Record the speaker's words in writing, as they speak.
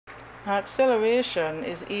Acceleration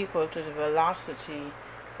is equal to the velocity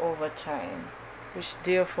over time, which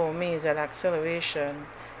therefore means that acceleration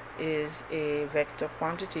is a vector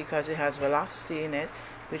quantity because it has velocity in it,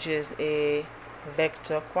 which is a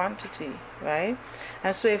vector quantity, right?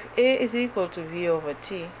 And so if A is equal to V over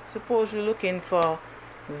T, suppose we're looking for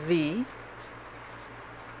V,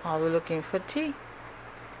 or we're looking for T.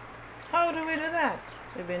 How do we do that?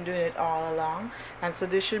 We've been doing it all along, and so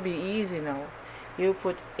this should be easy now. You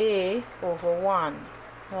put A over 1,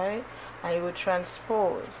 right? And you would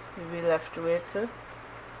transpose. You'll be left with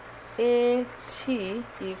AT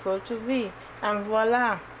equal to V. And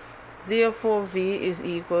voila! Therefore, V is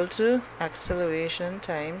equal to acceleration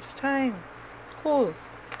times time. Cool.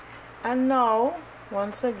 And now,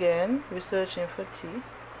 once again, we're searching for T.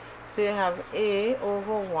 So you have A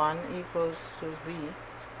over 1 equals to V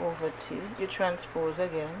over T. You transpose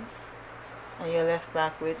again, and you're left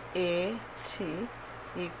back with AT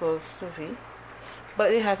equals to V.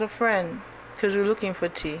 But it has a friend, because we're looking for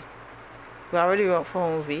T. We already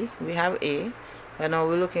found V. We have A, and now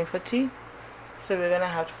we're looking for T. So we're going to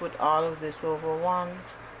have to put all of this over 1.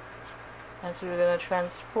 And so we're going to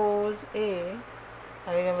transpose A, and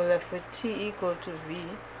we're going to be left with T equal to V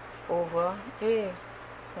over A,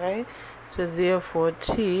 right? So therefore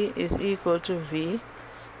T is equal to V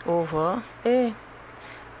over A.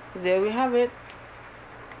 There we have it.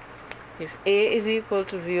 If A is equal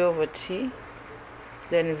to V over T,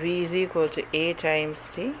 then V is equal to A times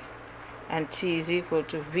T, and T is equal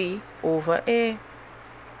to V over A.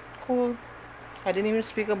 Cool. I didn't even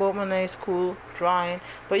speak about my nice cool drawing,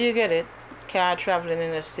 but you get it. Car traveling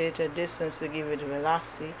in a stated distance to give you the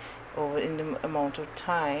velocity over in the amount of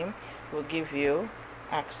time will give you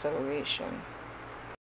acceleration.